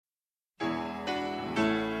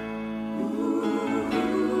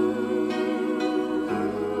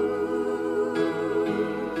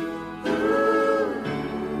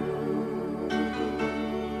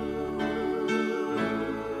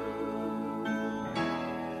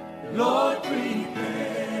Lord,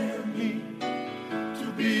 prepare me to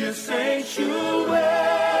be a sanctuary,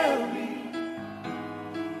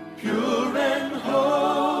 pure and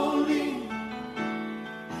holy,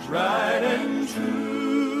 tried and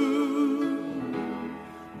true.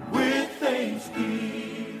 With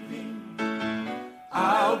thanksgiving,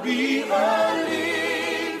 I'll be a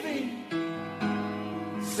living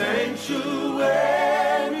sanctuary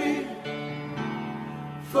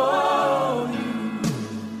for you.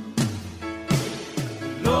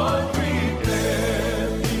 Lord, prepare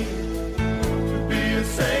me to be a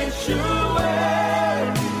sanctuary,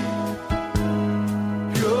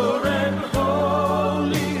 pure and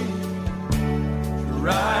holy,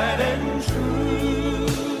 right and true.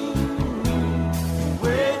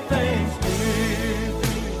 With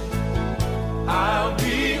thanksgiving, I'll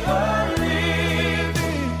be a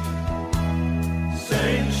living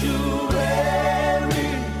sanctuary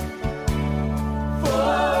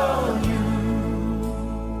for you.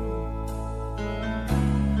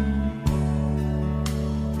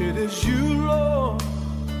 It is you, Lord,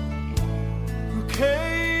 who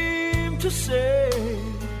came to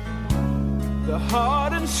save the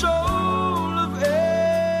heart and soul of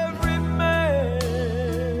every man.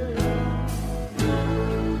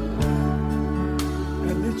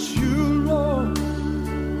 And it's you, Lord,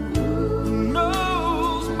 who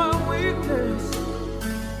knows my weakness.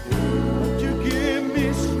 You give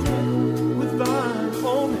me strength with thine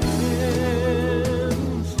own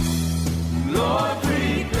hands. Lord,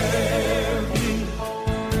 prepare me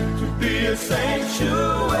to be a sanctuary,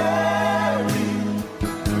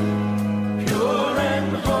 pure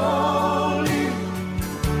and holy,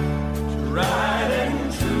 tried and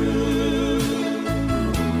true.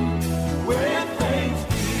 With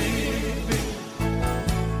thanksgiving,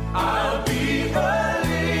 I'll be a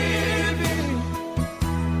living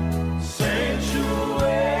sanctuary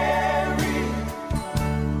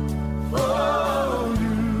for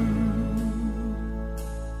you.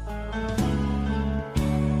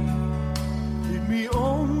 Lead me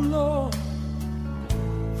on, Lord,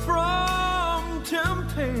 from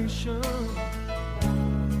temptation.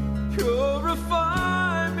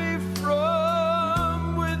 Purify me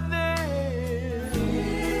from within.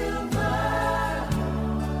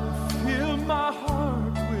 Fill my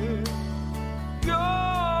heart with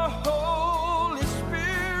your Holy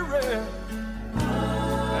Spirit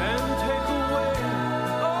and take away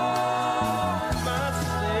all my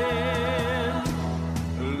sin.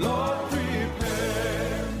 Lord,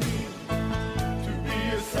 prepare me to be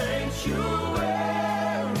a sanctuary,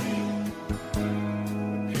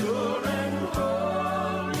 pure and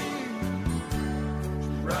holy,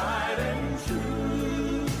 tried and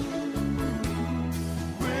true.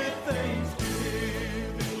 With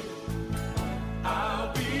thanksgiving, I'll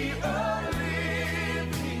be a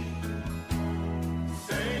living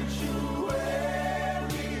sanctuary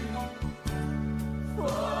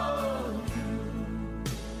for you.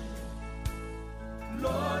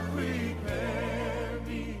 Lord, prepare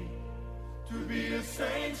me to be a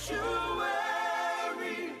sanctuary,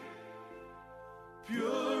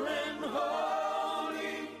 pure and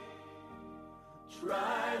holy,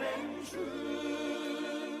 tried and true.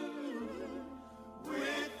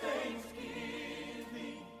 With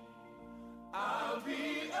thanksgiving, I'll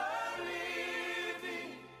be a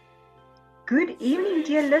living. Good evening,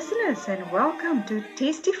 dear listeners, and welcome to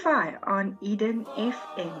Testify on Eden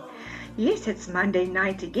FM. Yes, it's Monday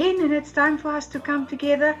night again, and it's time for us to come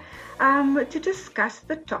together to discuss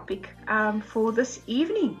the topic for this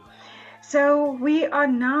evening. So we are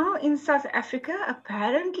now in South Africa,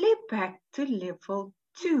 apparently back to level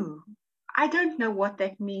 2. I don't know what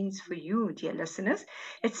that means for you, dear listeners.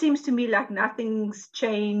 It seems to me like nothing's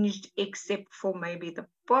changed except for maybe the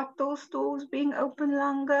bottle stores being open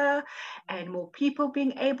longer and more people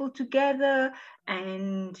being able to gather,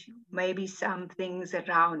 and maybe some things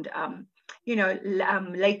around,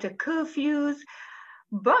 later curfews.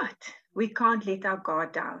 But we can't let our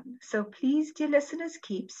guard down. So please, dear listeners,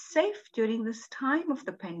 keep safe during this time of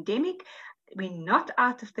the pandemic. We're not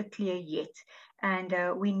out of the clear yet, and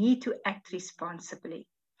we need to act responsibly.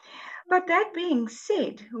 But that being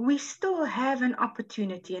said, we still have an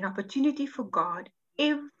opportunity for God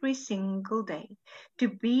every single day to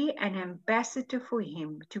be an ambassador for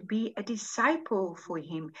Him, to be a disciple for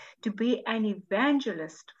Him, to be an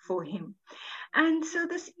evangelist for Him. And so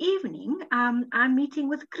this evening, I'm meeting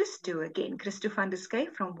with Christo again, Christo van der Skey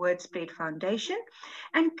from Word Spread Foundation.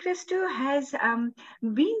 And Christo has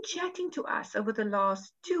been chatting to us over the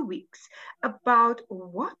last 2 weeks about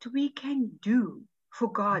what we can do for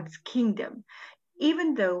God's kingdom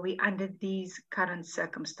even though we're under these current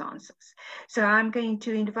circumstances. So I'm going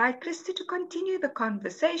to invite Christo to continue the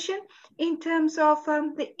conversation in terms of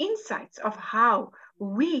the insights of how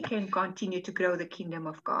we can continue to grow the kingdom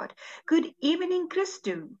of God. Good evening,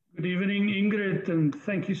 Christo. Good evening, Ingrid, and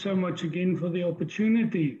thank you so much again for the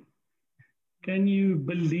opportunity. Can you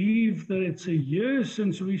believe that it's a year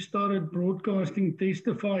since we started broadcasting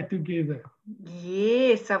Testify together?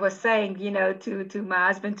 Yes, I was saying, to my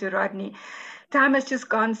husband, to Rodney, time has just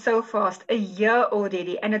gone so fast, a year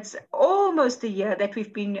already, and it's almost a year that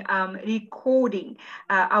we've been recording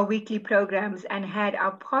our weekly programs and had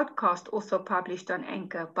our podcast also published on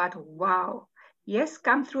Anchor. But wow, yes,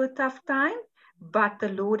 come through a tough time, but the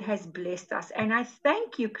Lord has blessed us. And I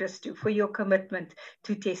thank you, Christo, for your commitment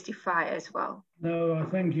to Testify as well. No, I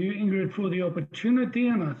thank you, Ingrid, for the opportunity,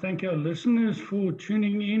 and I thank our listeners for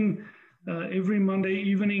tuning in every Monday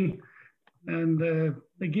evening. And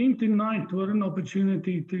again tonight, what an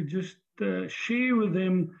opportunity to just share with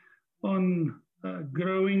them on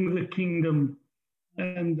growing the kingdom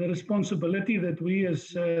and the responsibility that we as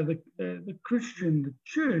the Christian, the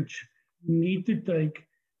church, need to take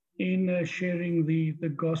in sharing the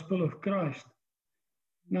gospel of Christ.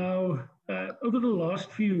 Now, over the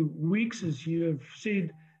last few weeks, as you have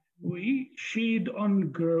said, we shared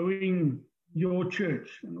on growing your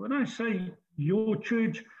church. And when I say your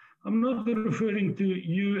church, I'm not referring to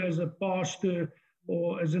you as a pastor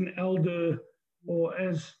or as an elder or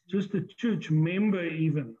as just a church member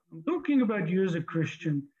even. I'm talking about you as a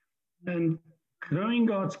Christian and growing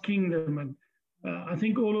God's kingdom. And I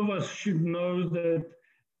think all of us should know that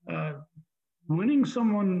winning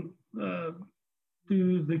someone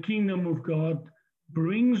to the kingdom of God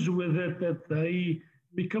brings with it that they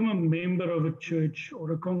become a member of a church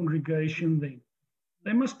or a congregation then.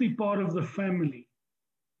 They must be part of the family,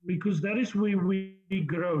 because that is where we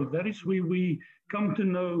grow. That is where we come to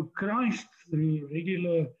know Christ through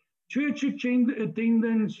regular church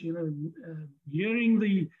attendance, hearing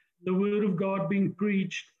the word of God being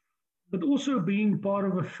preached, but also being part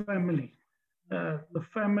of a family, the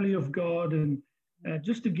family of God, and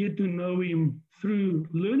just to get to know Him through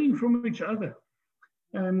learning from each other.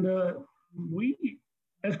 And we,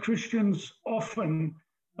 as Christians, often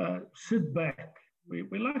sit back.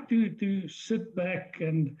 We like to sit back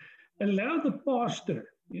and allow the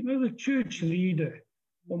pastor, the church leader,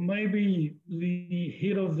 or maybe the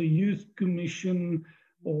head of the youth commission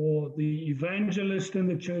or the evangelist in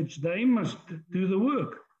the church, they must do the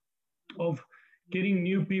work of getting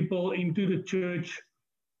new people into the church.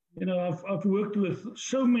 I've worked with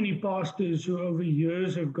so many pastors who over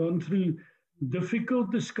years have gone through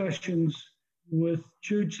difficult discussions with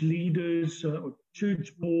church leaders,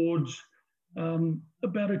 church boards,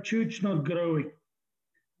 about a church not growing.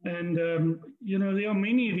 And, there are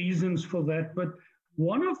many reasons for that, but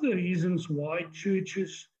one of the reasons why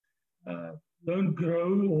churches don't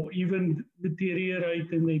grow or even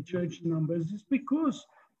deteriorate in their church numbers is because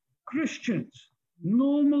Christians,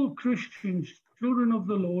 normal Christians, children of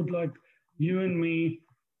the Lord like you and me,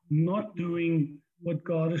 not doing what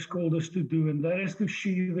God has called us to do, and that is to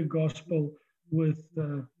share the gospel with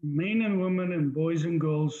men and women and boys and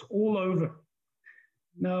girls all over.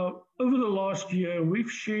 Now, over the last year,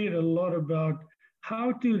 we've shared a lot about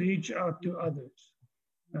how to reach out to others.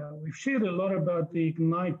 We've shared a lot about the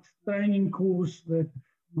Ignite training course that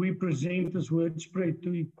we present as WordSpread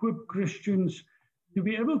to equip Christians to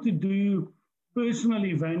be able to do personal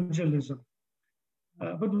evangelism.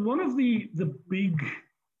 But one of the big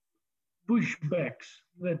pushbacks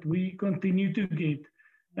that we continue to get,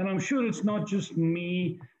 and I'm sure it's not just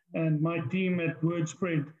me and my team at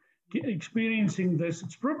WordSpread experiencing this,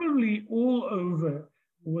 it's probably all over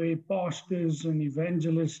where pastors and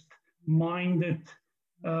evangelist-minded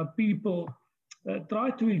people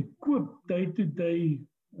try to equip day-to-day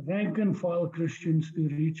rank-and-file Christians to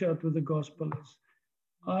reach out with the gospel.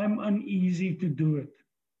 I'm uneasy to do it,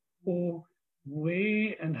 or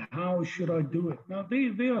where and how should I do it? Now,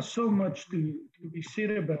 there are so much to be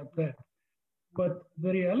said about that, but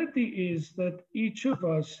the reality is that each of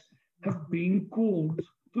us have been called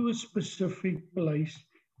to a specific place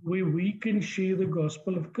where we can share the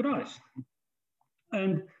gospel of Christ.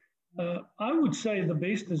 And I would say the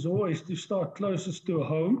best is always to start closest to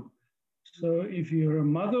home. So if you're a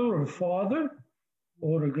mother or a father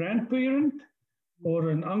or a grandparent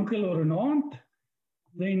or an uncle or an aunt,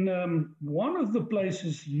 then one of the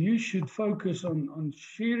places you should focus on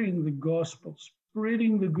sharing the gospel,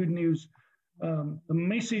 spreading the good news, the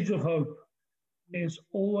message of hope, is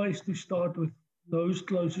always to start with those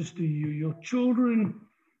closest to you, your children.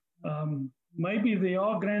 Maybe there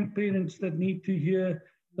are grandparents that need to hear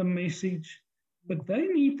the message. but they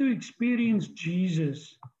need to experience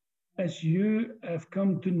Jesus as you have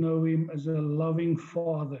come to know him as a loving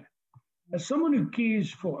Father, as someone who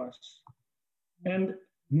cares for us, and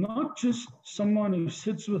not just someone who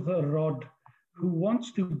sits with a rod, who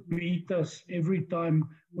wants to beat us every time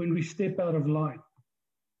when we step out of line.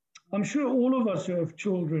 I'm sure all of us who have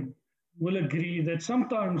children will agree that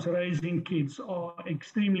sometimes raising kids are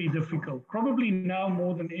extremely difficult, probably now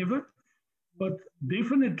more than ever, but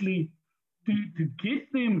definitely to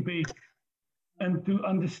get them back and to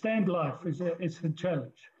understand life is a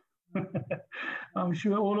challenge. I'm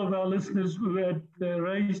sure all of our listeners who had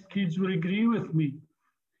raised kids will agree with me.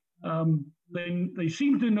 They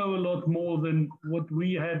seem to know a lot more than what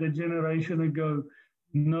we had a generation ago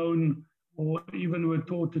known or even were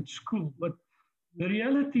taught at school. But the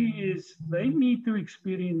reality is they need to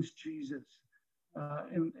experience Jesus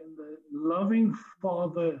and the loving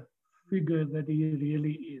Father figure that he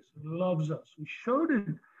really is, who loves us, who showed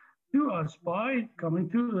it to us by coming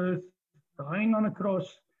to earth, dying on a cross,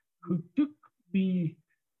 who took the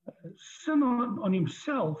sin on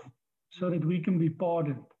himself so that we can be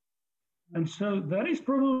pardoned. And so that is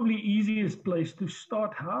probably the easiest place to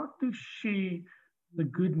start how to share the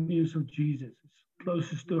good news of Jesus. It's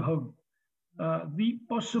closest to home. The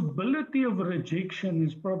possibility of rejection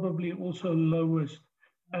is probably also lowest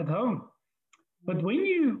at home. But when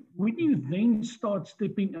you then start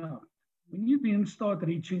stepping out, when you then start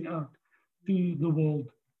reaching out to the world,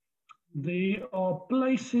 there are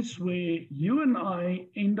places where you and I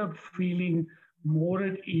end up feeling more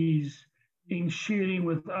at ease in sharing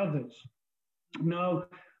with others. Now,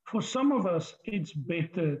 for some of us, it's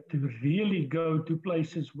better to really go to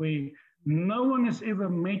places where no one has ever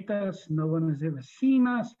met us, no one has ever seen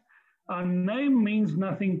us. Our name means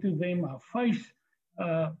nothing to them, our face,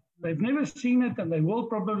 they've never seen it and they will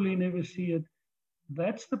probably never see it.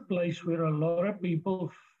 That's the place where a lot of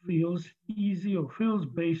people feels easy or feels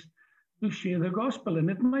best to share the gospel,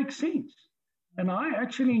 and it makes sense. And I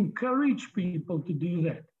actually encourage people to do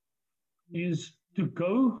that, is to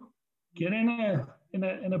go, get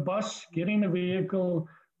in a bus, get in a vehicle,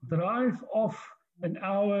 drive off an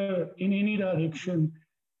hour in any direction,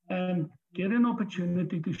 and get an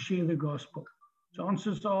opportunity to share the gospel.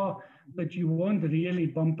 Chances are that you won't really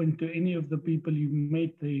bump into any of the people you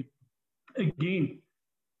met there again,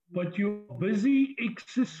 but you're busy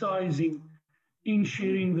exercising in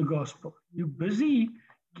sharing the gospel. You're busy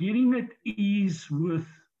getting at ease with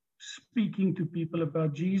speaking to people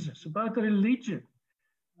about Jesus, about religion,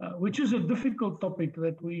 which is a difficult topic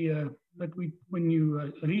that when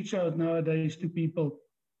you reach out nowadays to people,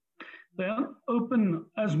 they aren't open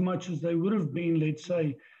as much as they would have been, let's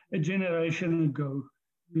say, a generation ago,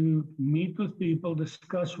 to meet with people,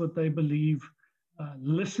 discuss what they believe,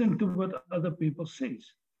 listen to what other people say.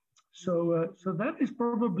 So that is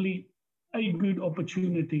probably a good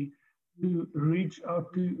opportunity to reach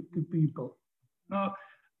out to people. Now,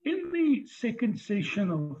 in the second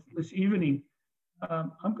session of this evening,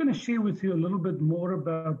 I'm going to share with you a little bit more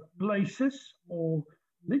about places, or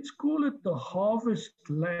let's call it the harvest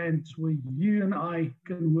lands where you and I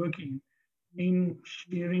can work in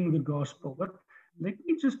sharing the gospel. But let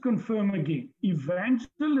me just confirm again,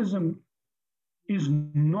 evangelism is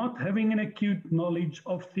not having an acute knowledge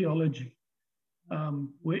of theology.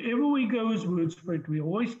 Wherever we go as word spread, we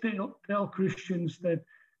always tell Christians that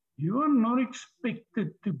you are not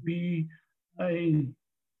expected to be a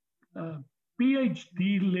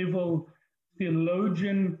PhD level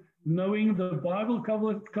theologian, knowing the Bible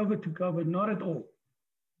cover to cover, not at all.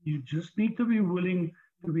 You just need to be willing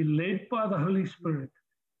to be led by the Holy Spirit,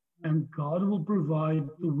 and God will provide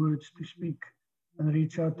the words to speak and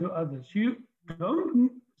reach out to others. You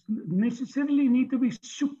don't necessarily need to be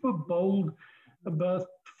super bold about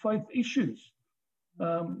faith issues.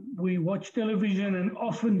 We watch television and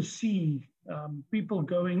often see people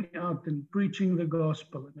going out and preaching the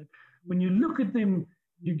gospel. And when you look at them,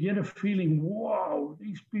 you get a feeling, wow,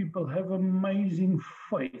 these people have amazing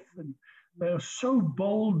faith and they are so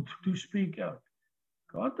bold to speak out.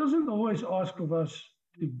 God doesn't always ask of us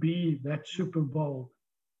to be that super bold.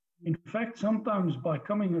 In fact, sometimes by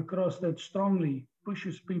coming across that strongly,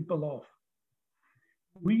 pushes people off.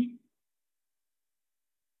 We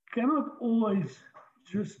cannot always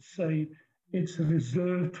just say it's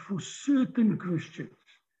reserved for certain Christians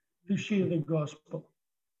to share the gospel.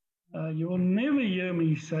 You will never hear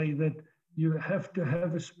me say that you have to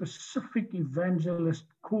have a specific evangelist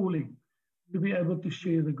calling to be able to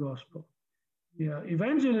share the gospel. Yeah,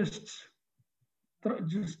 evangelists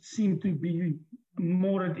just seem to be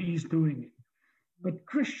more at ease doing it. But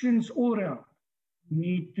Christians all around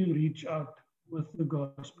need to reach out with the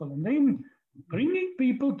gospel. And then bringing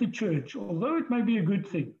people to church, although it may be a good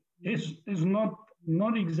thing, is not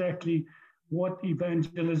exactly what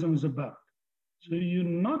evangelism is about. So you're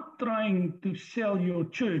not trying to sell your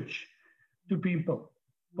church to people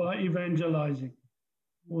by evangelizing.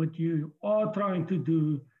 What you are trying to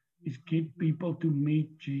do is get people to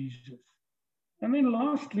meet Jesus. And then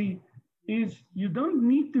lastly is you don't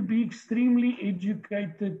need to be extremely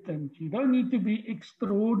educated and you don't need to be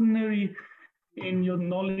extraordinary in your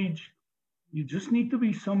knowledge. You just need to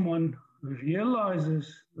be someone who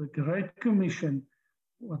realizes the Great Commission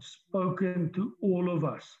was spoken to all of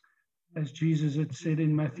us. As Jesus had said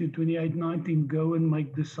in Matthew 28:19, go and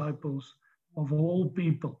make disciples of all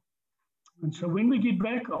people. And so when we get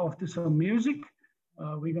back after some music,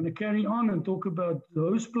 we're going to carry on and talk about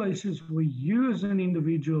those places where you as an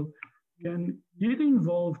individual can get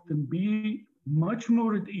involved and be much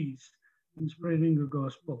more at ease in spreading the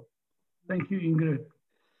gospel. Thank you, Ingrid.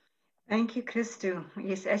 Thank you, Christo.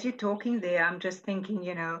 Yes, as you're talking there, I'm just thinking,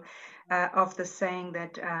 of the saying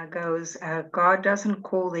that goes, God doesn't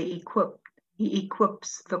call the equipped, he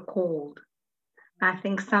equips the called. I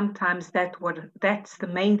think sometimes that's the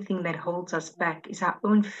main thing that holds us back is our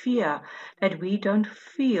own fear that we don't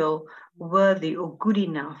feel worthy or good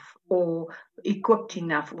enough or equipped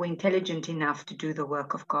enough or intelligent enough to do the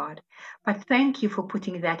work of God. But thank you for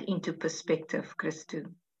putting that into perspective, Christo.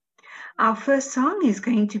 Our first song is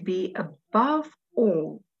going to be Above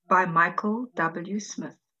All by Michael W.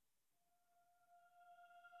 Smith.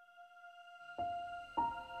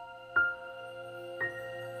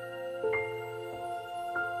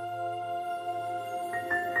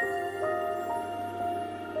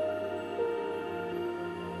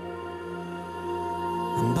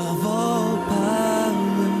 Above all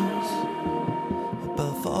powers,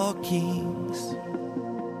 above all kings,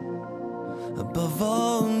 above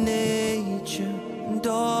all nature and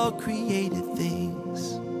all created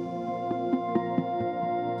things,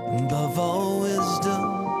 above all wisdom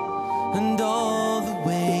and all the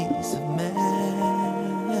ways of man,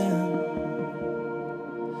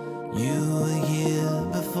 you were here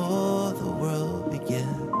before the world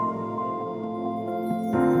began.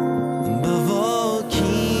 Above all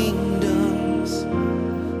kingdoms,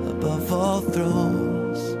 above all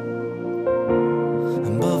thrones,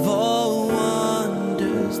 above all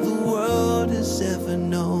wonders the world has ever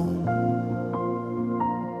known,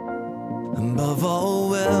 above all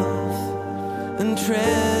wealth and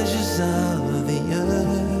treasures of the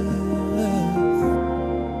earth,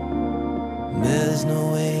 there's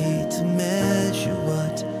no way to measure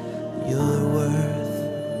what you're worth.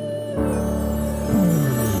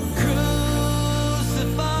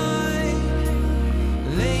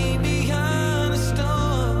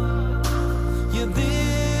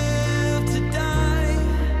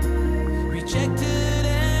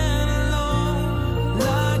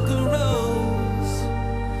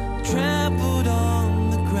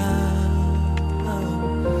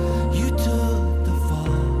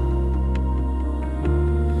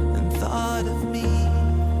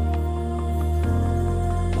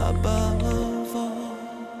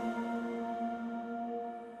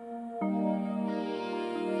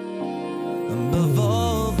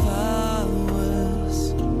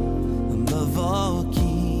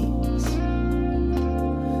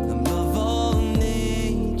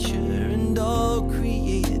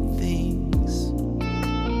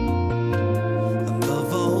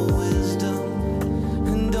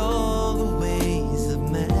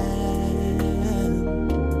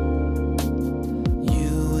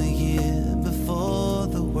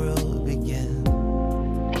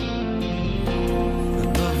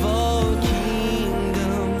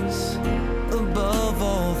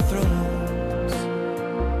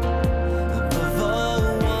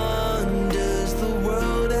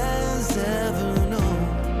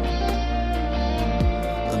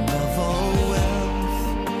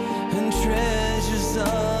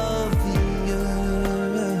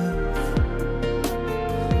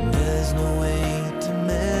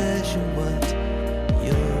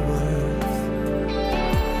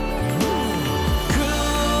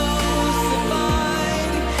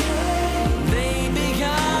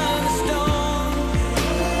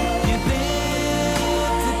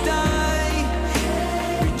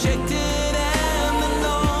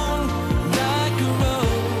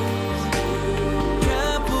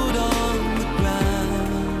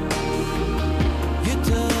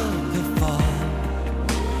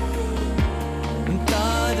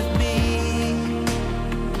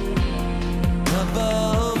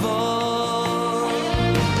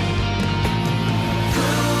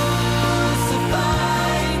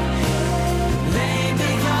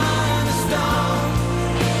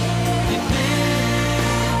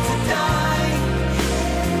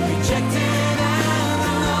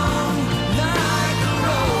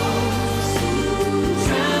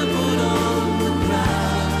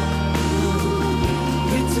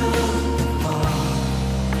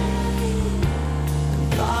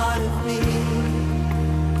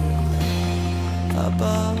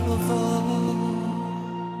 above all,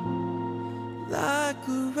 like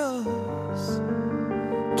a rose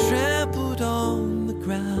trampled on the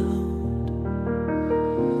ground.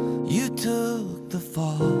 You took the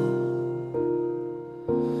fall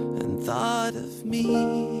and thought of me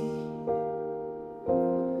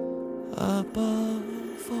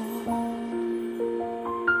above all.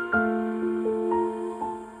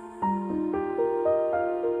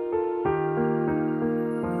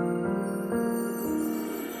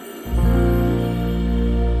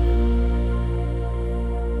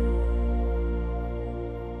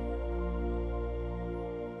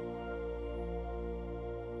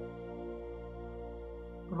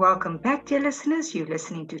 Welcome back, dear listeners. You're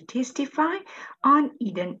listening to Testify on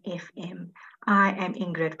Eden FM. I am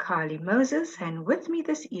Ingrid Carly Moses, and with me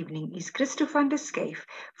this evening is Christo van der Schyff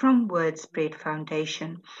from WordSpread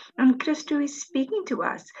Foundation. And Christo is speaking to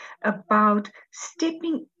us about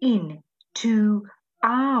stepping in to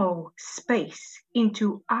our space,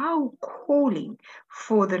 into our calling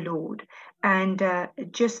for the Lord, and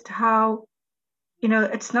just how,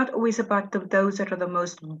 it's not always about those that are the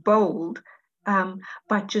most bold,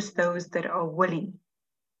 but just those that are willing.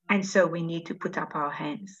 And so we need to put up our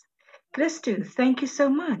hands. Christo, thank you so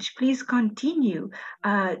much. Please continue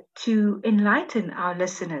to enlighten our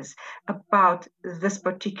listeners about this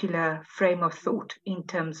particular frame of thought in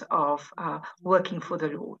terms of working for the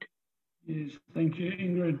Lord. Yes, thank you,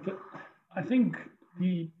 Ingrid. I think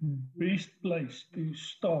the best place to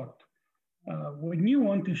start when you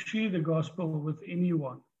want to share the gospel with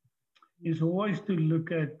anyone is always to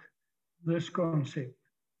look at this concept.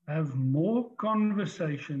 Have more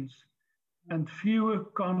conversations and fewer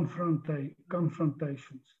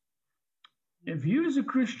confrontations. If you as a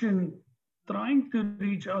Christian trying to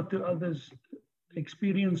reach out to others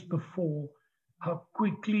experienced before how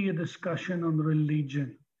quickly a discussion on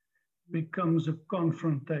religion becomes a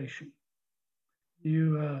confrontation.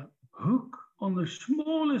 You hook on the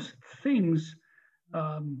smallest things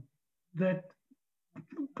that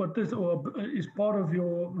is part of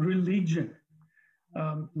your religion,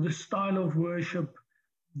 the style of worship,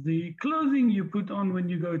 the clothing you put on when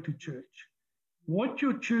you go to church, what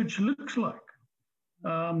your church looks like,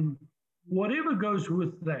 whatever goes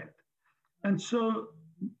with that. And so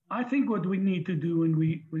I think what we need to do when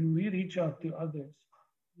we reach out to others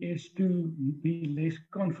is to be less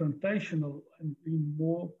confrontational and be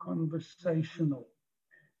more conversational.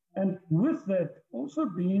 And with that, also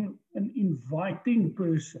being an inviting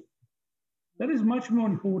person. That is much more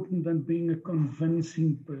important than being a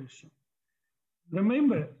convincing person.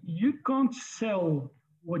 Remember, you can't sell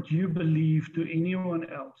what you believe to anyone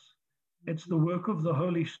else. It's the work of the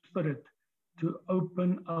Holy Spirit to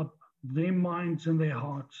open up their minds and their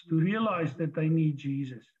hearts to realize that they need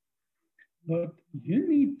Jesus. But you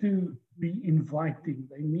need to be inviting.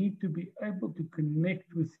 They need to be able to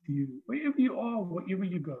connect with you wherever you are, wherever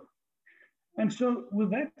you go. And so with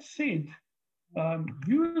that said,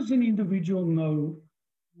 you as an individual know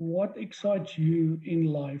what excites you in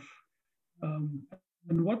life, and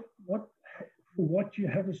for what you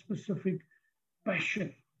have a specific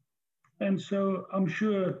passion. And so I'm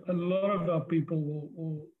sure a lot of our people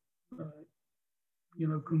will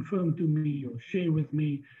confirm to me or share with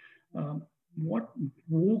me what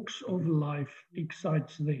walks of life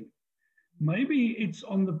excites them. Maybe it's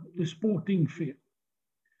on the sporting field.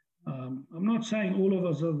 I'm not saying all of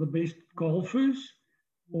us are the best golfers,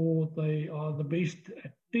 or they are the best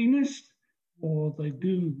at tennis, or they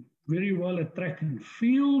do very well at track and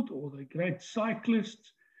field, or they're great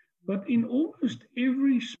cyclists. But in almost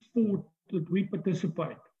every sport that we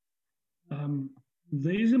participate,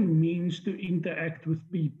 there's a means to interact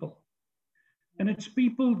with people. And it's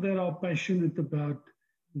people that are passionate about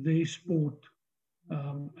their sport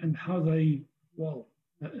and how they,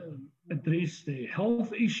 address their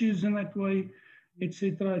health issues in that way,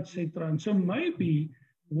 etc., etc. And so maybe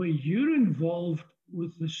where you're involved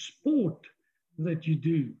with the sport that you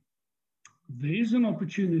do, there's an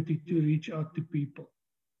opportunity to reach out to people.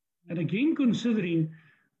 And again, considering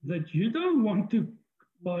that you don't want to,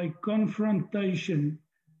 by confrontation,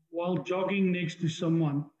 while jogging next to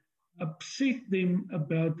someone, upset them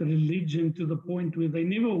about religion to the point where they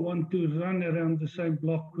never want to run around the same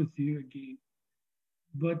block with you again.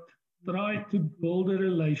 But try to build a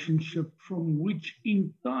relationship from which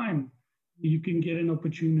in time you can get an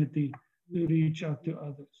opportunity to reach out to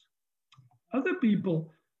others. Other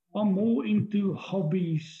people are more into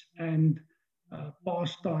hobbies and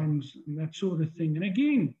pastimes and that sort of thing. And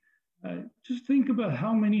again, just think about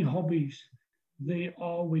how many hobbies there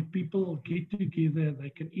are where people get together, they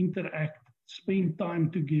can interact, spend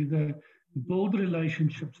time together, build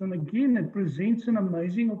relationships. And again, it presents an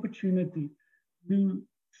amazing opportunity to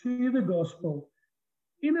share the gospel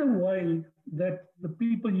in a way that the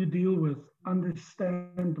people you deal with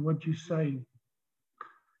understand what you're saying.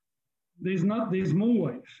 There's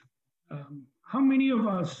more ways. How many of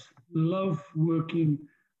us love working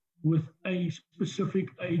with a specific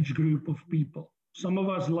age group of people? Some of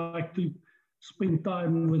us like to spend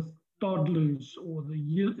time with toddlers or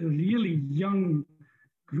the really young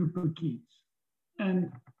group of kids.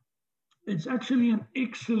 And it's actually an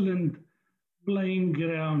excellent playing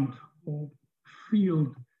ground or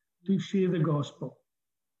field to share the gospel.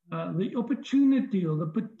 The opportunity or the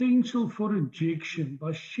potential for rejection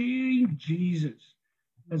by sharing Jesus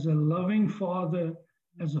as a loving father,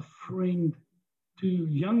 as a friend to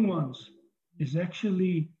young ones is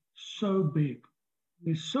actually so big.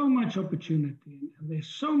 There's so much opportunity and there's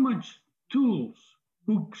so much tools,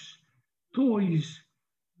 books, toys,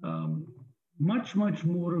 much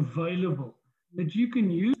more available that you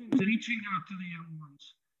can use in reaching out to the young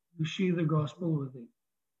ones to share the gospel with them.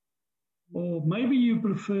 Or maybe you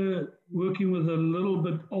prefer working with a little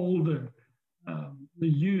bit older, the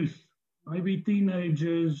youth, maybe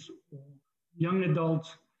teenagers or young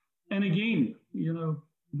adults. And again,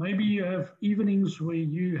 maybe you have evenings where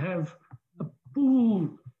you have a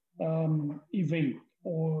pool event,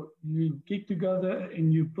 or you get together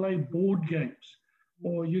and you play board games,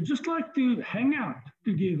 or you just like to hang out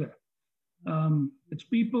together. It's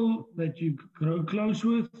people that you grow close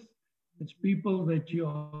with. It's people that you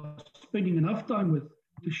are spending enough time with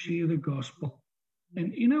to share the gospel.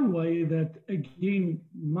 And in a way that, again,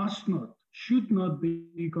 should not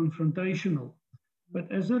be confrontational, but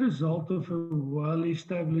as a result of a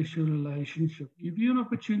well-established relationship, give you an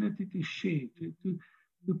opportunity to share,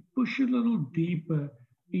 to push a little deeper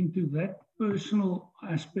into that personal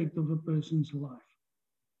aspect of a person's life.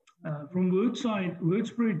 From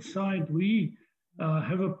WordSpread side, we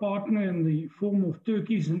have a partner in the form of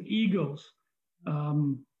Turkeys and Eagles,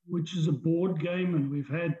 which is a board game, and we've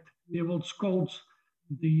had Devil Skulls,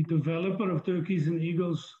 the developer of Turkeys and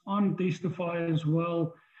Eagles, on Testify as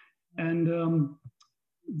well. And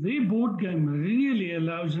their board game really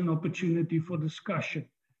allows an opportunity for discussion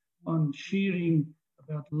on sharing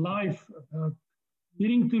about life, about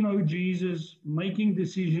getting to know Jesus, making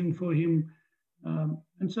decision for him.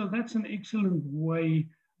 And so that's an excellent way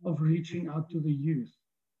of reaching out to the youth.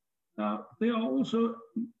 Now, there are also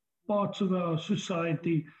parts of our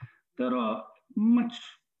society that are much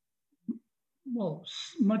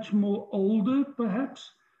more older, perhaps,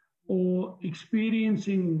 or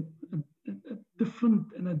experiencing a different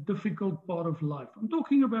and a difficult part of life. I'm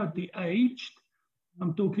talking about the aged.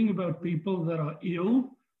 I'm talking about people that are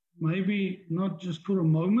ill, maybe not just for a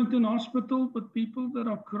moment in hospital, but people that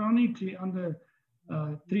are chronically under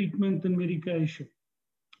treatment and medication.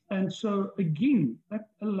 And so, again, that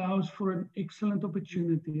allows for an excellent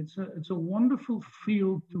opportunity. It's a wonderful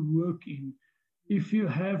field to work in if you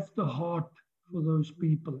have the heart for those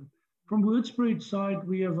people. From WordSpread side,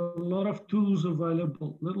 we have a lot of tools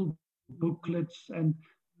available, little booklets and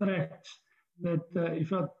tracts that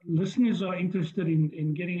if our listeners are interested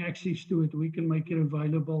in getting access to it, we can make it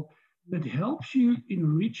available. That helps you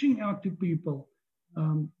in reaching out to people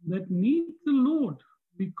that need the Lord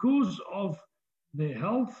because of their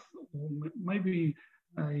health, or maybe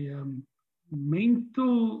a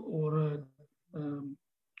mental or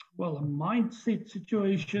a mindset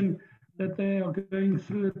situation that they are going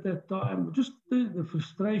through at that time, just the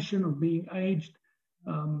frustration of being aged.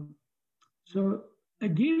 So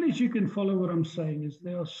again, as you can follow what I'm saying, is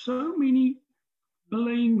there are so many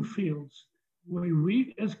playing fields where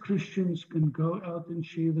we as Christians can go out and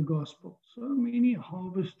share the gospel. So many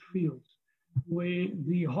harvest fields where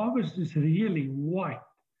the harvest is really white.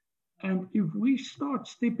 And if we start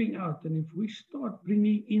stepping out and if we start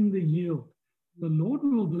bringing in the yield, the Lord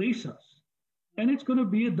will bless us. And it's going to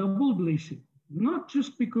be a double blessing, not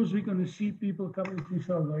just because we're going to see people coming to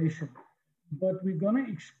salvation, but we're going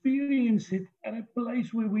to experience it at a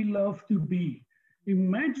place where we love to be.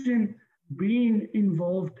 Imagine being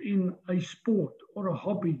involved in a sport or a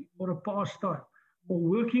hobby or a pastime or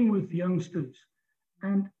working with youngsters,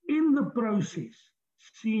 and in the process,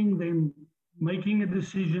 seeing them making a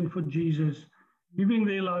decision for Jesus, giving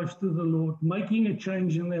their lives to the Lord, making a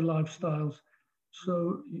change in their lifestyles.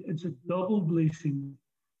 So it's a double blessing.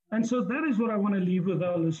 And so that is what I want to leave with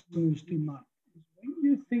our listeners tonight. When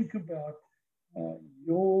you think about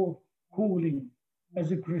your calling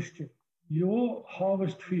as a Christian, your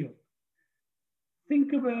harvest field,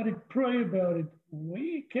 think about it, pray about it.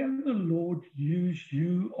 Where can the Lord use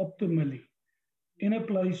you optimally? in a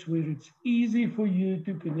place where it's easy for you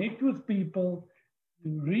to connect with people,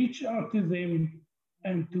 to reach out to them,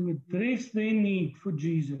 and to address their need for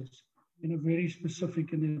Jesus in a very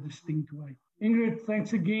specific and a distinct way. Ingrid,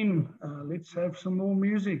 thanks again. Let's have some more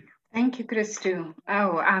music. Thank you, Christu.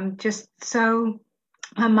 Oh, I'm just so,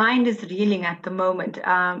 my mind is reeling at the moment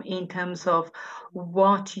in terms of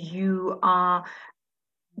what you are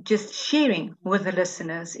just sharing with the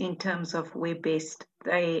listeners in terms of where best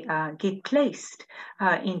they get placed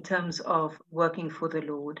in terms of working for the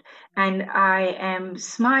Lord. And I am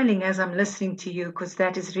smiling as I'm listening to you, because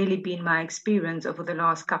that has really been my experience over the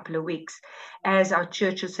last couple of weeks as our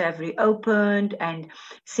churches have reopened and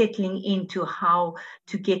settling into how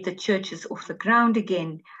to get the churches off the ground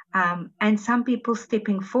again. And some people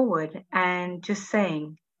stepping forward and just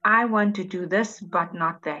saying, I want to do this, but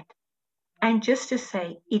not that. And just to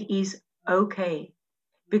say it is okay,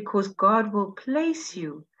 because God will place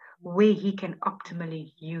you where He can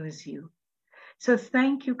optimally use you. So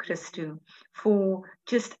thank you, Christu, for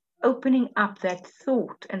just opening up that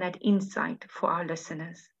thought and that insight for our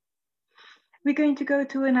listeners. We're going to go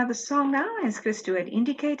to another song now, as Christu had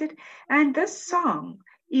indicated, and this song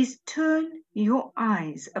is Turn Your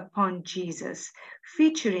Eyes Upon Jesus,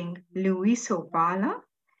 featuring Luiso Bala,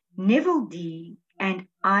 Neville D, and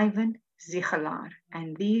Ivan Ziegelaar,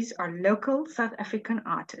 and these are local South African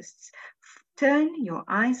artists. Turn your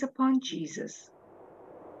eyes upon Jesus.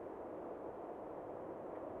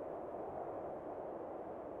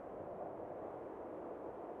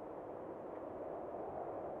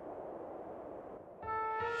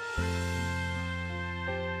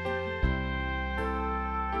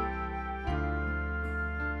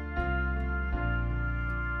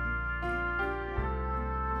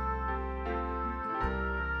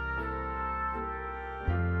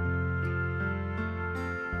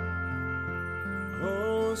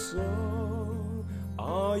 So,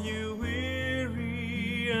 are you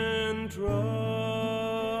weary and troubled?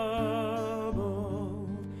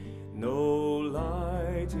 No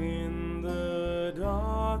light in the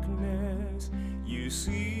darkness you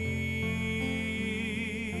see.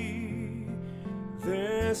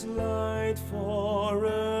 There's light for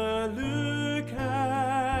a look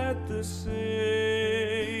at the Savior,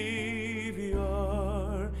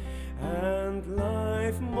 and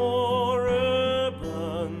life more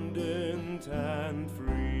abundant and free.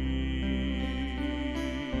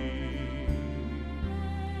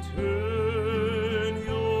 Turn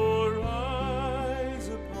your eyes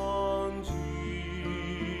upon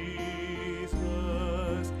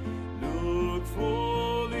Jesus. Look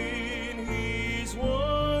full in His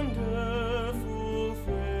wonderful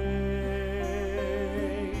face,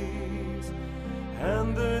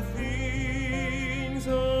 and the things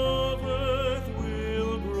of earth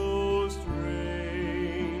will grow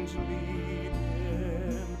strangely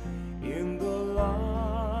dim in the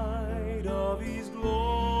light of His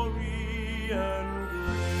glory and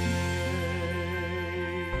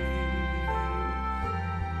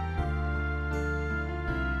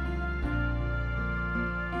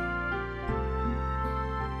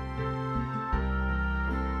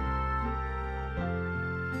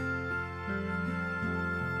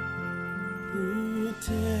Through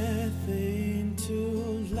death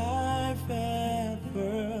into life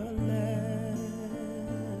everlasting,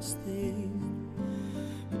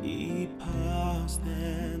 He passed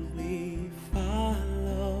and we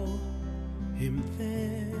follow Him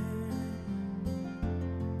there.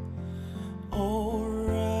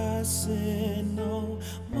 Oh, sin no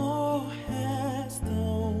more has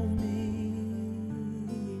dominion,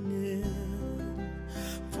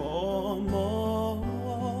 for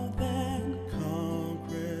more than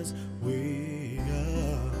conquerors we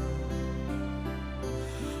are.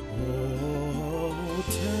 Oh,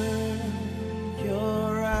 turn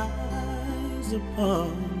your eyes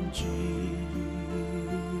upon Jesus.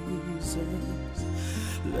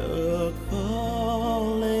 Look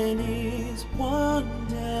full in His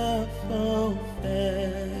wonderful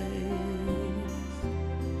face,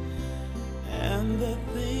 and the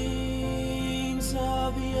things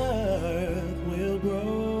of the earth will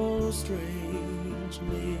grow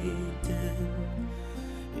strangely dim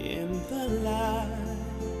in the light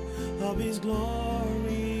of His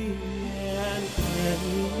glory and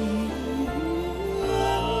grace.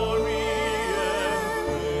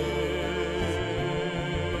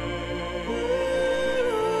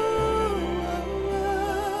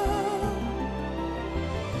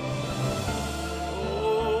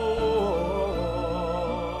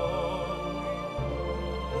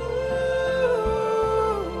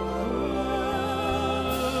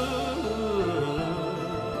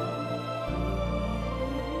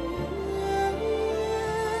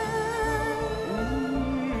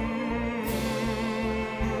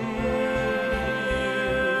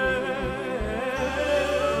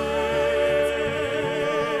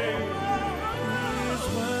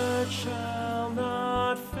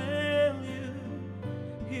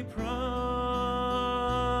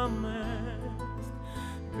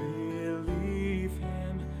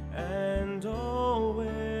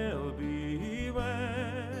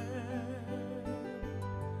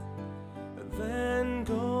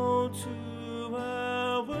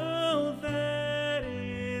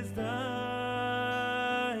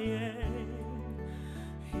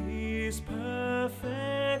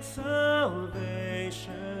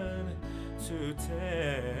 to tell.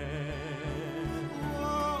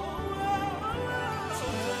 So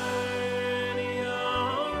turn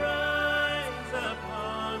your eyes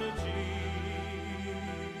upon Jesus.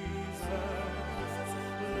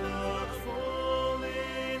 Look full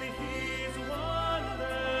in his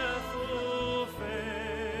wonderful face,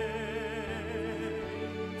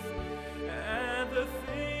 and the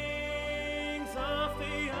things of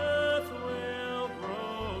the earth will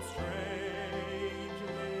grow strangely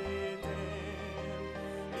dim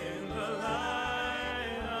in the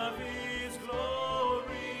light of his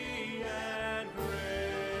glory and grace.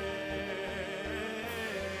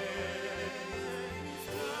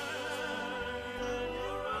 Turn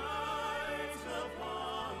your eyes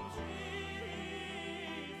upon Jesus.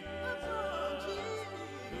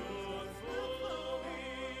 Look full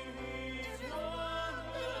in his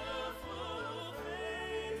wonderful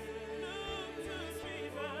face. Look to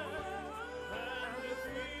Jesus, and the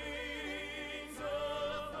things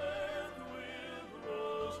of earth will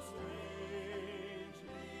grow strangely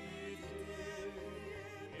dim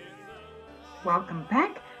in the Welcome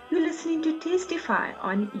back. You're listening to Testify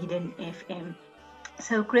on Eden FM.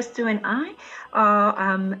 So Christo and I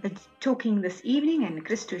are talking this evening, and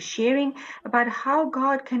Christo is sharing about how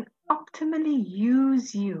God can optimally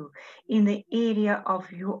use you in the area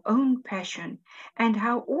of your own passion, and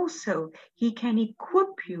how also he can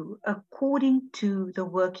equip you according to the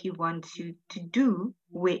work he wants you to do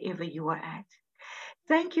wherever you are at.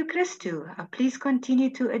 Thank you, Christo. Please continue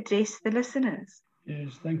to address the listeners.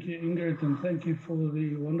 Yes, thank you, Ingrid, and thank you for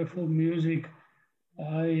the wonderful music.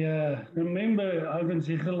 I remember Ivan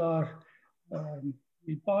Ziegelaar.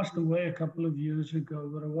 He passed away a couple of years ago,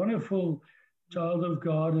 but a wonderful child of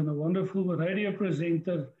God and a wonderful radio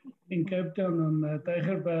presenter in Cape Town on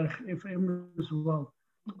Tygerberg FM as well.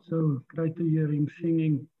 So great to hear him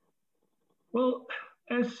singing. Well,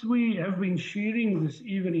 as we have been sharing this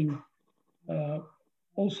evening,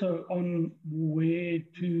 also on where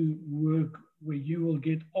to work, where you will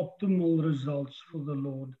get optimal results for the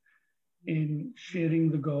Lord in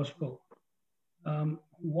sharing the gospel.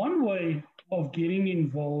 One way of getting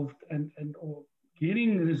involved and or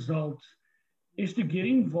getting results is to get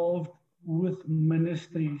involved with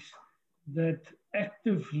ministries that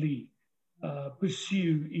actively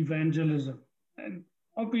pursue evangelism. And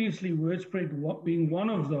obviously, WordSpread being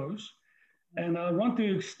one of those. And I want to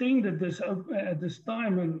extend at this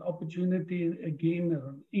time an opportunity again,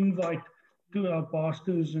 an invite to our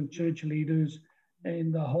pastors and church leaders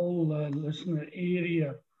in the whole listener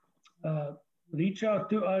area. Reach out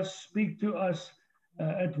to us, speak to us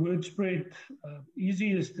at WordSpread.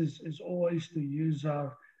 Easiest is always to use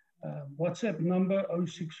our WhatsApp number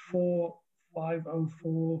 064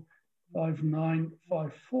 504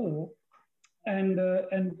 5954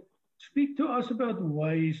 and speak to us about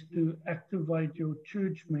ways to activate your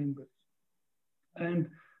church members, and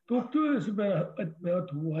talk to us about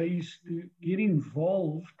ways to get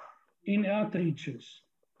involved in outreaches,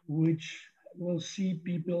 which will see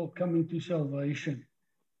people coming to salvation,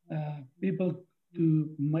 people to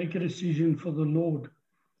make a decision for the Lord.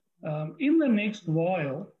 In the next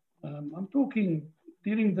while, I'm talking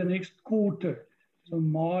during the next quarter, so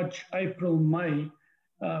March, April, May,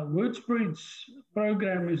 WordSpread's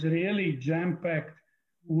program is really jam-packed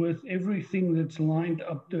with everything that's lined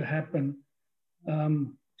up to happen.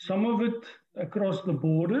 Some of it across the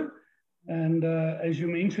border. And as you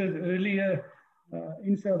mentioned earlier,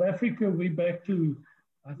 in South Africa, we're back to,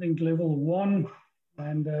 I think, level 1.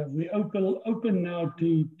 And we open now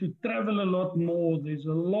to travel a lot more. There's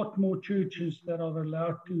a lot more churches that are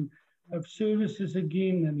allowed to have services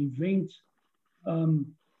again and events.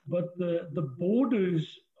 But the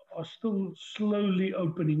borders are still slowly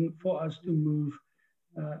opening for us to move.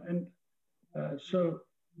 So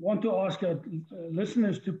want to ask our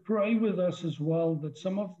listeners to pray with us as well, that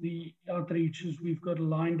some of the outreaches we've got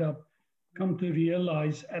lined up come to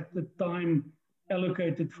realize at the time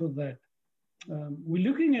allocated for that. We're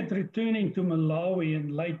looking at returning to Malawi in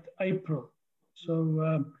late April.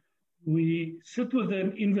 So we sit with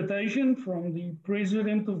an invitation from the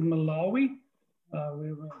president of Malawi. We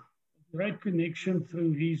have a great connection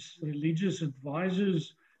through his religious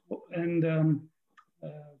advisors, and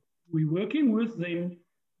we're working with them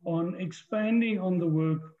on expanding on the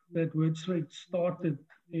work that WordSpread started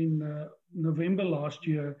in November last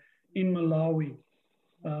year in Malawi.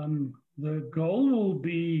 The goal will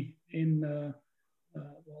be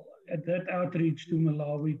at that outreach to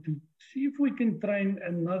Malawi to see if we can train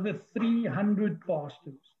another 300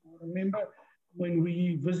 pastors. Remember, when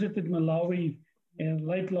we visited Malawi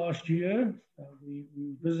late last year, we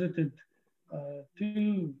visited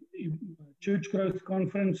 2 church growth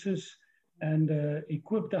conferences and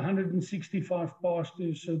equipped 165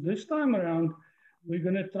 pastors. So this time around, we're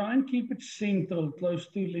going to try and keep it central, close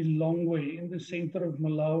to Lilongwe, in the center of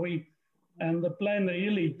Malawi. And the plan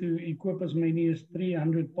really to equip as many as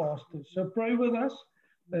 300 pastors. So pray with us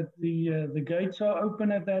that the gates are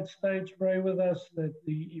open at that stage. Pray with us that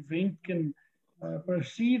the event can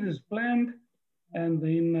proceed as planned. And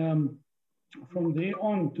then from there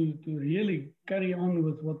on to really carry on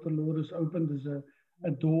with what the Lord has opened as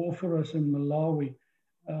a door for us in Malawi.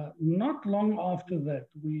 Not long after that,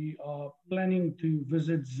 we are planning to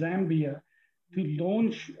visit Zambia to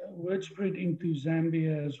launch WordSpread into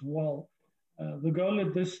Zambia as well. The goal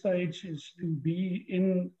at this stage is to be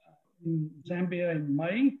in Zambia in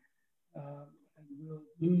May, and we'll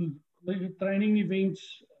do the training events,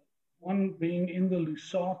 one being in the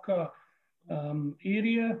Lusaka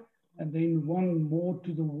area, and then one more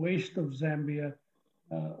to the west of Zambia.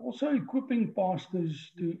 Also equipping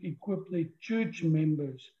pastors to equip their church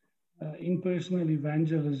members in personal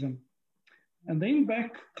evangelism. And then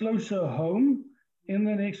back closer home, in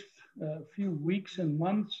the next few weeks and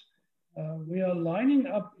months, we are lining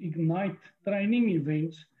up Ignite training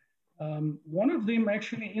events. One of them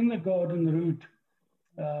actually in the Garden Route,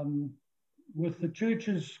 with the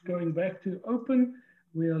churches going back to open.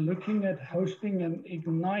 We are looking at hosting an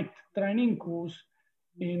Ignite training course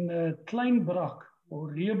in Kleinbrak or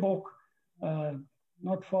Reebok,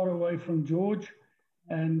 not far away from George.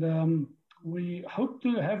 And we hope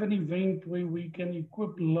to have an event where we can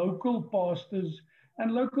equip local pastors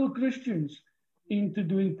and local Christians into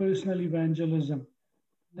doing personal evangelism.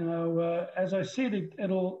 Now, as I said,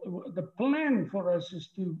 the plan for us is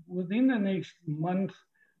to, within the next month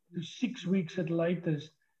to 6 weeks at latest,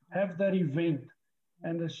 have that event.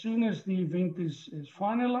 And as soon as the event is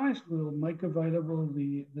finalized, we'll make available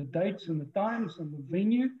the dates and the times and the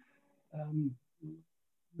venue.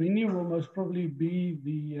 Venue will most probably be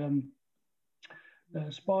the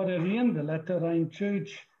Spaderien, the Latter Rain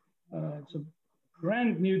Church. It's a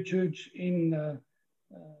brand new church in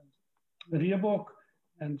Reebok,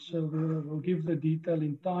 and so we'll give the detail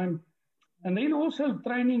in time. And then also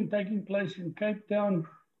training taking place in Cape Town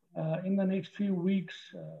in the next few weeks,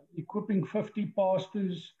 equipping 50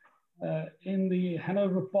 pastors in the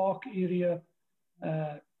Hanover Park area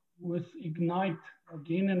with Ignite,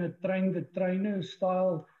 again in a train-the-trainer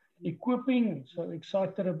style equipping. So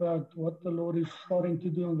excited about what the Lord is starting to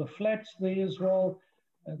do on the flats there as well.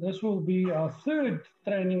 This will be our third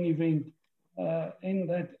training event in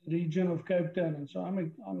that region of Cape Town. And so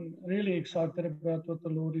I'm really excited about what the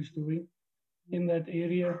Lord is doing in that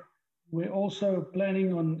area. We're also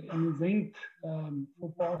planning on an event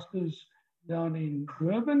for pastors down in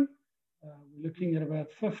Durban. We're looking at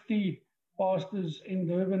about 50 pastors in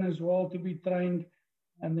Durban as well to be trained.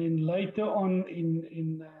 And then later on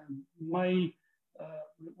in May,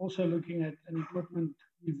 we're also looking at an equipment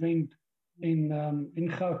event in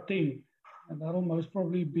Gauteng. And that'll most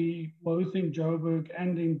probably be both in Joburg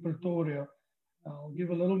and in Pretoria. I'll give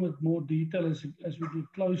a little bit more detail as we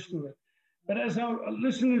get close to it. But as our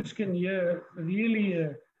listeners can hear, really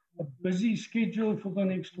a busy schedule for the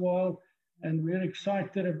next while, and we're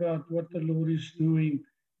excited about what the Lord is doing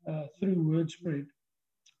through WordSpread.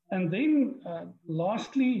 And then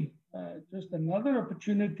lastly, just another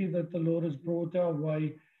opportunity that the Lord has brought our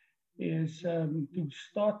way is to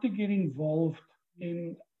start to get involved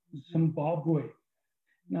in Zimbabwe.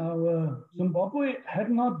 Now, Zimbabwe had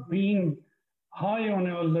not been high on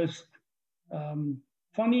our list,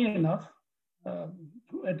 funny enough,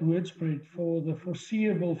 at WordSpread for the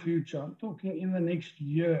foreseeable future. I'm talking in the next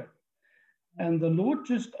year. And the Lord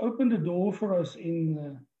just opened a door for us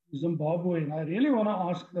in Zimbabwe. And I really want to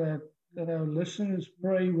ask that our listeners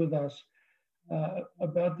pray with us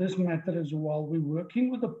about this matter as well. We're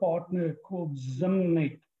working with a partner called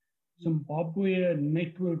ZimNet, Zimbabwe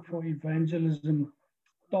Network for Evangelism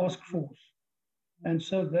Task Force. And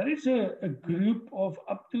so that is a group of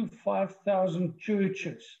up to 5,000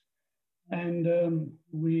 churches. And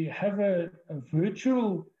we have a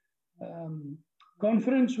virtual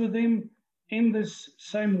conference with them in this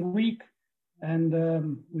same week. And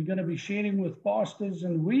we're going to be sharing with pastors.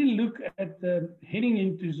 And we look at heading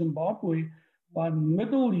into Zimbabwe by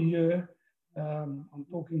middle year. I'm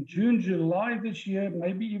talking June, July this year,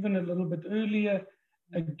 maybe even a little bit earlier.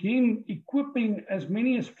 Again, equipping as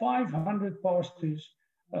many as 500 pastors,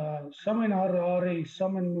 some in Harare,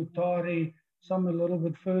 some in Mutare, some a little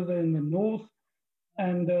bit further in the north.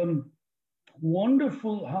 And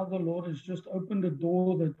wonderful how the Lord has just opened a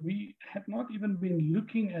door that we had not even been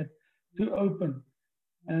looking at to open.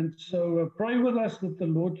 And so pray with us that the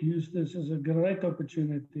Lord use this as a great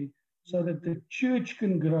opportunity so that the church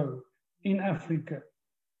can grow in Africa.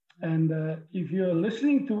 And if you're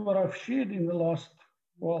listening to what I've shared in the last,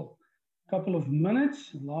 couple of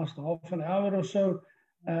minutes, last half an hour or so,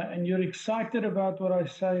 and you're excited about what I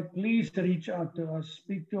say, please reach out to us,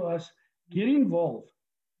 speak to us, get involved.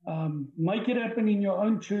 Make it happen in your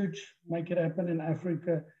own church, make it happen in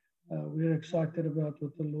Africa. We're excited about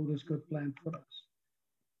what the Lord has got planned for us.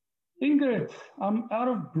 Ingrid, I'm out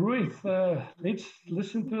of breath. Let's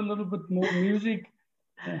listen to a little bit more music.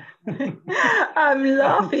 I'm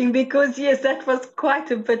laughing because, yes, that was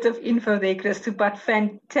quite a bit of info there, Christo, but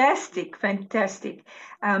fantastic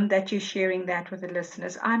that you're sharing that with the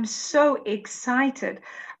listeners. I'm so excited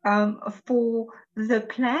for the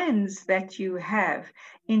plans that you have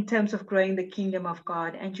in terms of growing the kingdom of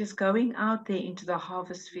God and just going out there into the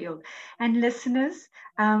harvest field. And listeners,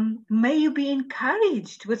 may you be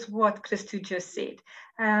encouraged with what Christo just said.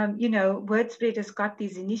 WordSpread has got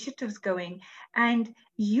these initiatives going, and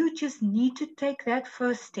you just need to take that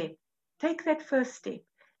first step. Take that first step.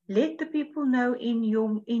 Let the people know in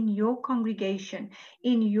your congregation,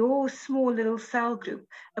 in your small little cell group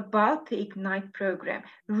about the Ignite program.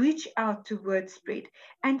 Reach out to WordSpread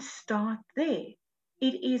and start there.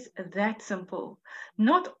 It is that simple.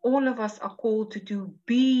 Not all of us are called to do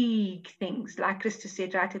big things, like Christo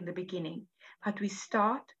said right in the beginning, but we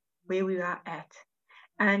start where we are at.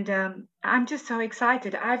 And I'm just so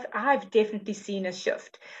excited. I've definitely seen a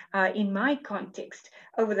shift in my context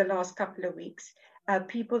over the last couple of weeks.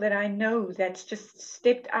 People that I know that's just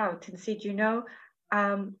stepped out and said,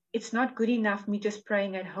 it's not good enough me just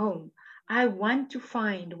praying at home. I want to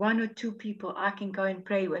find one or two people I can go and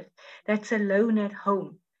pray with that's alone at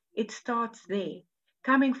home. It starts there.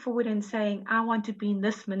 Coming forward and saying, I want to be in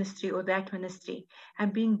this ministry or that ministry,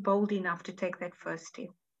 and being bold enough to take that first step.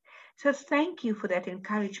 So thank you for that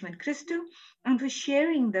encouragement, Christo, and for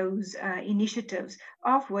sharing those initiatives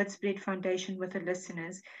of WordSpread Foundation with the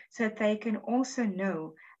listeners so that they can also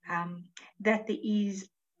know that there is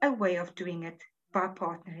a way of doing it by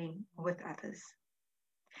partnering with others.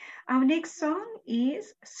 Our next song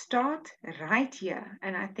is Start Right Here,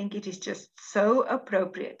 and I think it is just so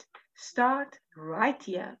appropriate. Start right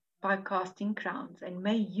here by Casting Crowns, and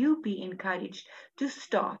may you be encouraged to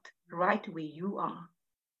start right where you are.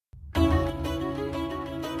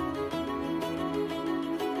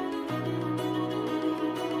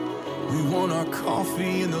 We want our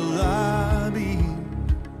coffee in the lobby.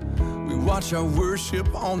 We watch our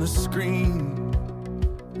worship on the screen.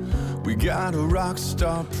 We got a rock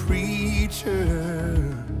star preacher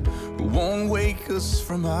who won't wake us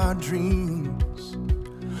from our dreams.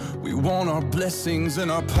 We want our blessings in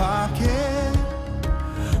our pocket,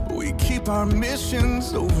 but we keep our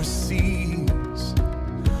missions overseas.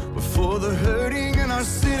 For the hurting in our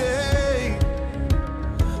city,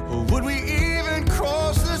 or would we even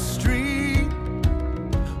cross the street?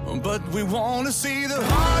 But we want to see the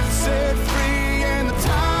heart set free and the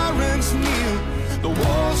tyrants kneel, the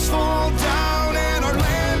walls fall down and our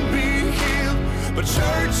land be healed. But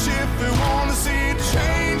church, if we want to see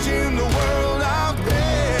change in the world out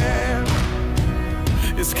there,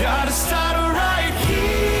 it's gotta start right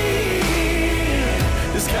here.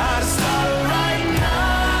 It's gotta start right now.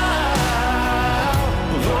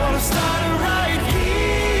 Lord, I'm starting right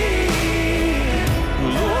here.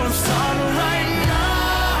 Lord, I'm starting right now.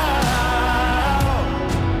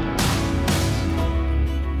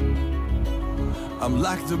 I'm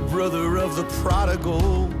like the brother of the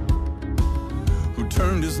prodigal who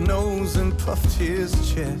turned his nose and puffed his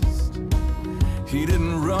chest. He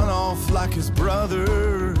didn't run off like his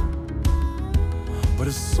brother, but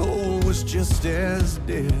his soul was just as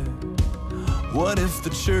dead. What if the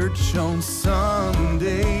church on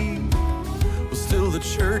Sunday was still the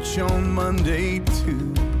church on Monday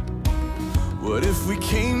too? What if we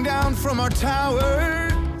came down from our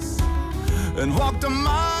towers and walked a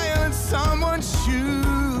mile in someone's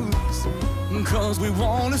shoes? 'Cause we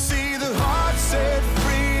want to see the heart set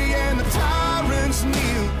free and the tyrants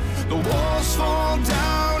kneel, the walls fall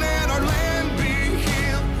down and our land be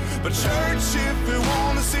healed. But church, if we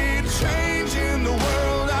want to see change in the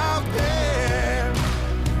world out there,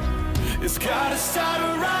 it's gotta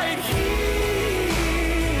start right here.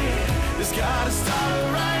 It's gotta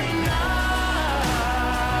start right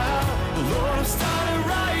now. Lord, I'm starting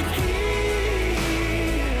right here.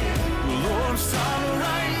 Lord, I'm starting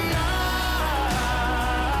right now.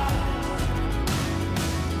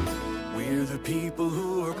 We're the people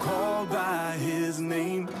who are called by His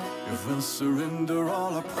name. If we'll surrender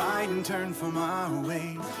all our pride and turn from our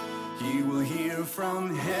ways, He will hear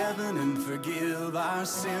from heaven and forgive our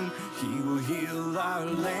sin. He will heal our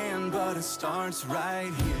land, but it starts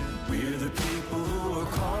right here. We're the people who are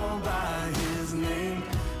call by his name,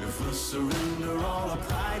 if we'll surrender all our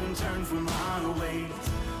pride and turn from our ways,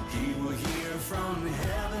 he will hear from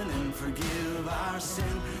heaven and forgive our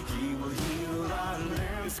sin. He will heal our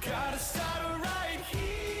land. It's gotta start right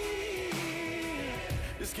here.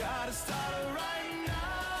 It's gotta start right now.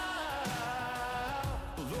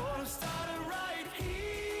 Lord, I'm starting right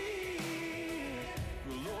here.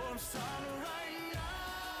 Lord, I'm starting right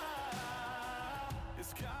now.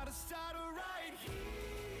 It's gotta start right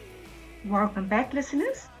here. Welcome back,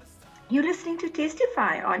 listeners. You're listening to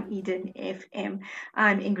Testify on Eden FM.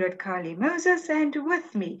 I'm Ingrid Carly Moses, and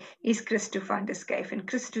with me is Christo van der Skyf. And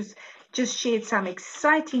Christo's just shared some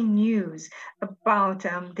exciting news about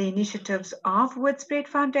the initiatives of Wordspread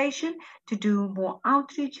Foundation to do more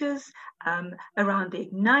outreaches around the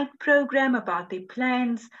Ignite program, about their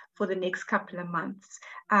plans for the next couple of months,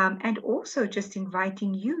 and also just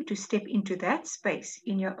inviting you to step into that space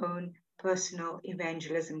in your own personal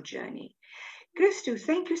evangelism journey. Christo,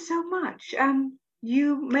 thank you so much.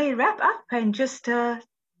 You may wrap up and just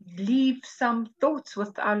leave some thoughts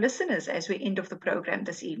with our listeners as we end of the program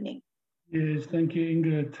this evening. Yes, thank you,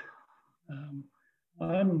 Ingrid.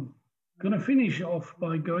 I'm going to finish off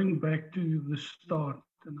by going back to the start,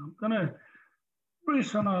 and I'm going to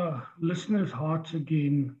press on our listeners' hearts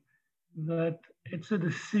again that it's a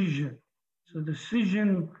decision. It's a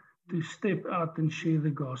decision to step out and share the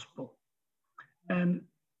gospel. And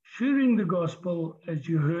sharing the gospel, as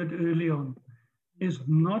you heard early on, is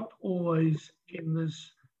not always in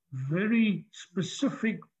this very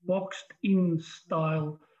specific boxed-in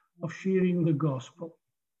style of sharing the gospel.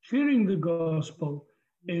 Sharing the gospel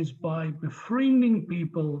is by befriending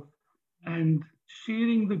people and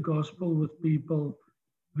sharing the gospel with people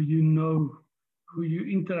who you know, who you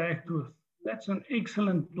interact with. That's an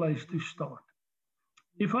excellent place to start.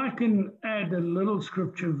 If I can add a little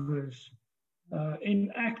scripture verse, in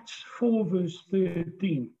Acts 4 verse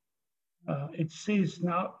 13, it says,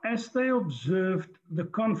 "Now as they observed the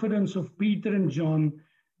confidence of Peter and John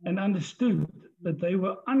and understood that they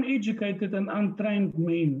were uneducated and untrained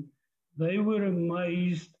men, they were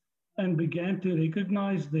amazed and began to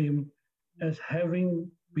recognize them as having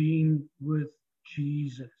been with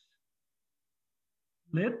Jesus."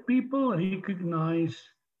 Let people recognize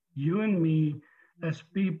you and me as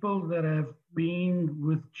people that have been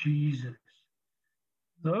with Jesus.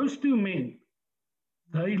 Those two men,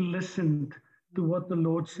 they listened to what the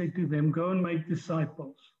Lord said to them, go and make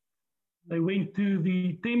disciples. They went to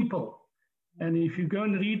the temple, and if you go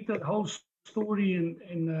and read that whole story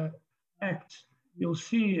in Acts, you'll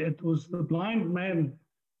see it was the blind man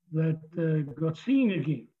that got seeing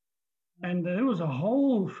again. And there was a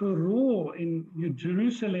whole furore in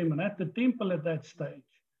Jerusalem and at the temple at that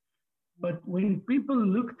stage. But when people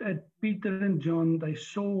looked at Peter and John, they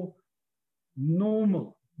saw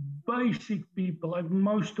normal, basic people like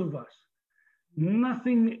most of us.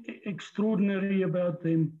 Nothing extraordinary about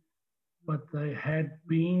them, but they had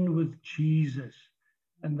been with Jesus.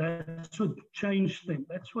 And that's what changed them.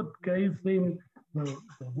 That's what gave them the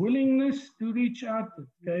willingness to reach out. It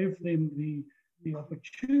gave them the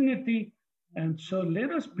opportunity. And so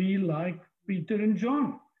let us be like Peter and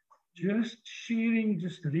John, just sharing,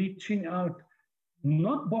 just reaching out,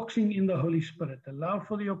 not boxing in the Holy Spirit. Allow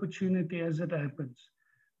for the opportunity as it happens,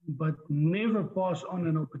 but never pass on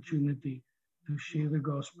an opportunity to share the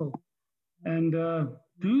gospel. And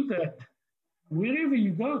do that wherever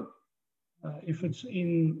you go. If it's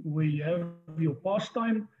in where you have your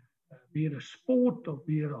pastime, be it a sport or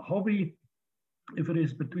be it a hobby, if it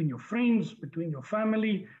is between your friends, between your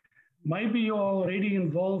family, maybe you're already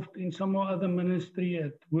involved in some other ministry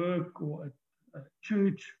at work or at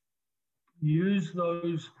church. Use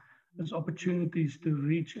those as opportunities to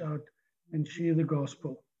reach out and share the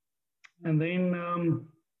gospel. And then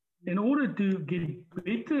in order to get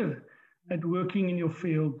better at working in your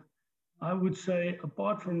field, I would say,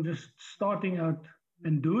 apart from just starting out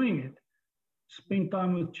and doing it, spend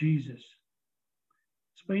time with Jesus.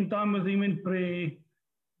 Spend time with him in prayer,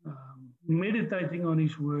 meditating on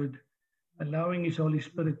his word, allowing his Holy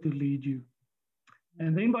Spirit to lead you.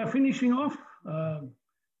 And then by finishing off,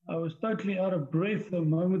 I was totally out of breath a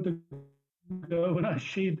moment ago when I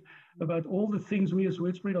shared about all the things we as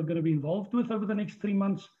Wordspread are going to be involved with over the next 3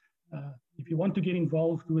 months. If you want to get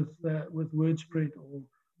involved with Wordspread or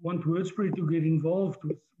want Wordspread to get involved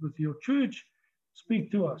with your church,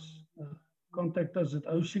 speak to us. Contact us at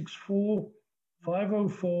 064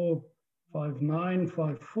 504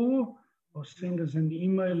 5954 or send us an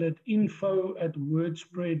email at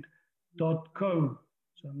info@wordspread.co.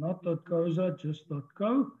 So not .coza, just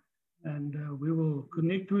 .co. And we will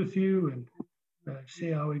connect with you and see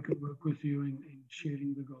how we can work with you in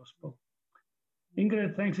sharing the gospel.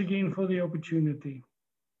 Ingrid, thanks again for the opportunity.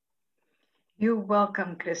 You're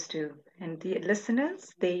welcome, Christo. And the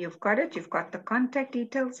listeners, there you've got it. You've got the contact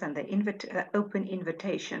details and the open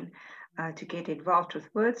invitation to get involved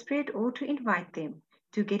with WordSpread, or to invite them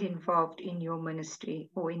to get involved in your ministry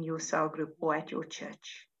or in your cell group or at your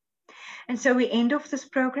church. And so we end off this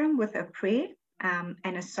program with a prayer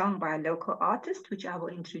and a song by a local artist, which I will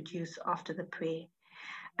introduce after the prayer.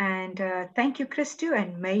 And thank you, Christo,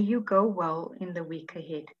 and may you go well in the week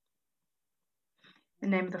ahead. In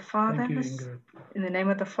the name of the Father, in the name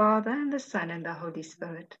of the Father and the Son and the Holy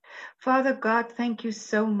Spirit. Father God, thank you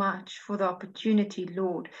so much for the opportunity,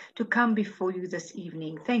 Lord, to come before you this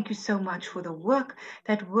evening. Thank you so much for the work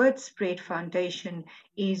that WordSpread Foundation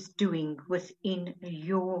is doing within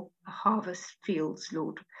your harvest fields,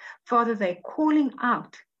 Lord. Father, they're calling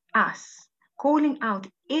out us, calling out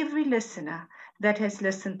every listener that has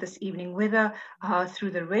listened this evening, whether through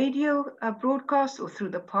the radio broadcast or through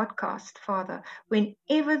the podcast, Father,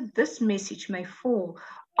 whenever this message may fall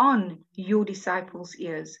on your disciples'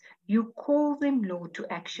 ears, you call them, Lord,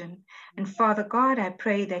 to action. And Father God, I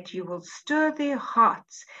pray that you will stir their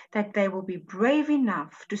hearts, that they will be brave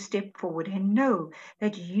enough to step forward and know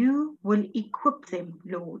that you will equip them,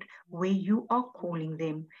 Lord, where you are calling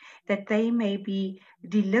them, that they may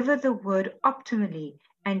deliver the word optimally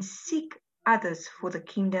and seek others for the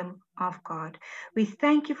kingdom of God. We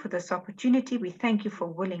thank you for this opportunity. We thank you for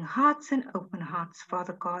willing hearts and open hearts,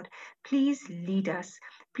 Father God. Please lead us.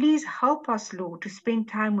 Please help us, Lord, to spend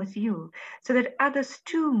time with you so that others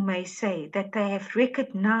too may say that they have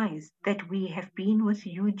recognized that we have been with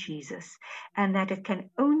you, Jesus, and that it can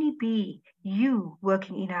only be you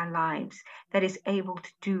working in our lives that is able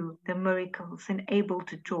to do the miracles and able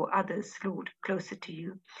to draw others, Lord, closer to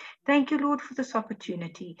you. Thank you, Lord, for this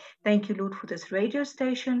opportunity. Thank you, Lord, for this radio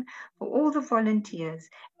station, for all the volunteers,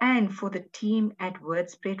 and for the team at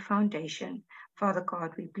WordSpread Foundation. Father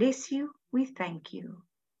God, we bless you. We thank you.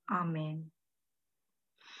 Amen.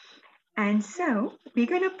 And so we're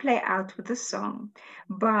going to play out with a song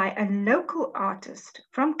by a local artist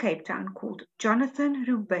from Cape Town called Jonathan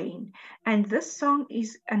Rubain. And this song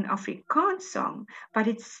is an Afrikaans song, but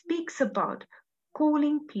it speaks about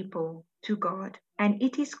calling people to God. And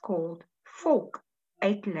it is called Volk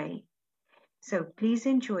Uitlei. So please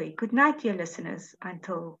enjoy. Good night, dear listeners,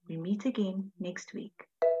 until we meet again next week.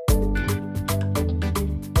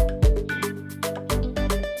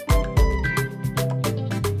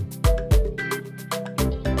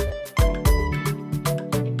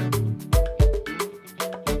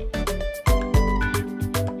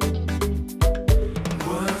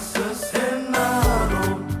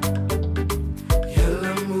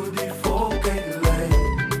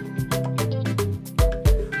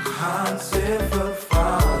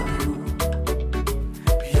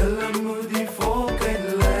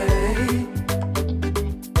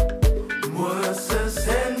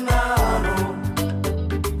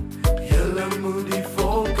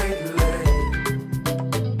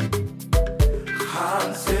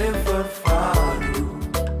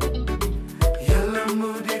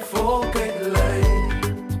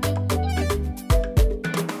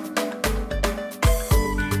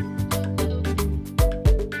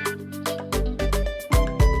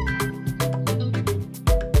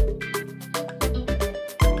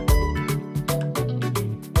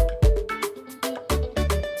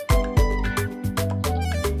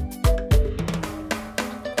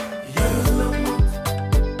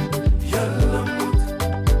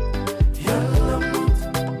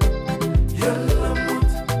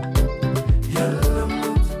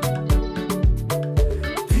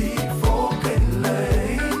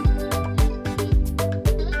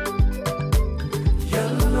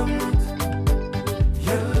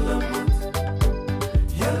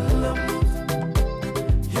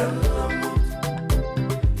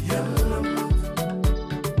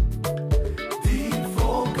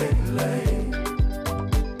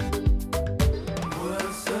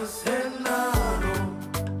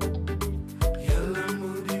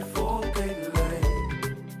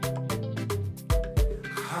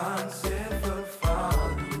 Hans